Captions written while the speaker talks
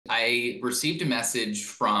I received a message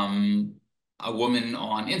from a woman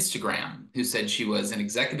on Instagram who said she was an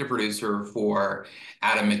executive producer for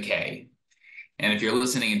Adam Mckay. And if you're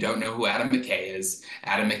listening and don't know who Adam Mckay is,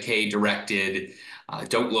 Adam Mckay directed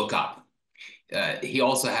Don't Look Up. He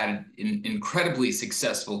also had an incredibly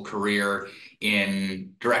successful career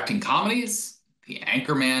in directing comedies, the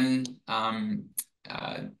Anchorman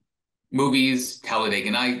uh, movies,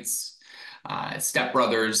 Talladega Nights, Step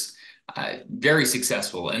Brothers, very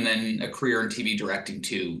successful. And then a career in TV directing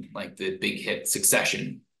too, like the big hit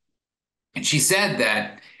Succession. And she said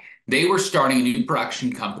that they were starting a new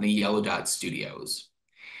production company, Yellow Dot Studios,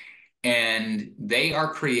 and they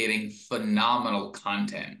are creating phenomenal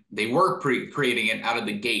content. They were creating it out of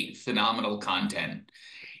the gate, phenomenal content.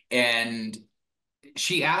 And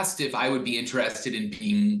she asked if I would be interested in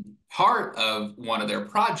being part of one of their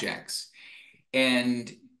projects.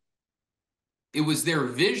 And it was their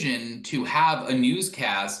vision to have a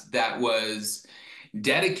newscast that was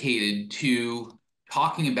dedicated to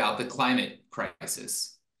talking about the climate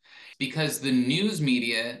crisis, because the news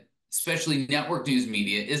media, especially network news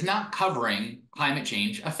media, is not covering climate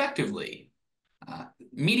change effectively.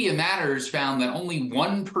 Media Matters found that only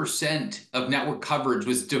 1% of network coverage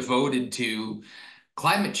was devoted to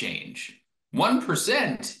climate change.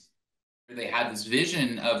 1%. They had this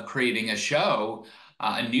vision of creating a show,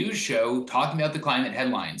 a news show talking about the climate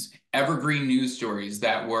headlines, evergreen news stories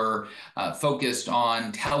that were focused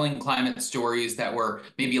on telling climate stories that were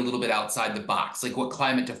maybe a little bit outside the box, like what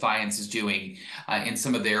Climate Defiance is doing in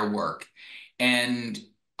some of their work. And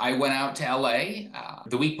I went out to LA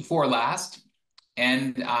the week before last,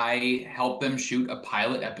 and I helped them shoot a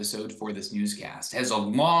pilot episode for this newscast. It has a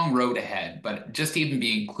long road ahead, but just even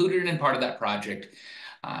being included in part of that project,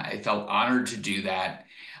 I felt honored to do that.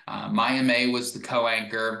 Maya May was the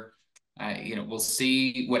co-anchor. We'll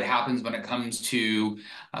see what happens when it comes to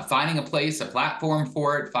finding a place, a platform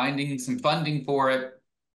for it, finding some funding for it.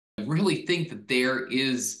 I really think that there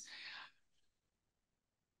is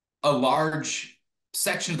a large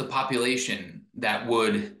section of the population that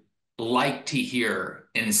would like to hear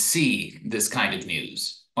and see this kind of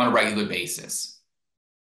news on a regular basis.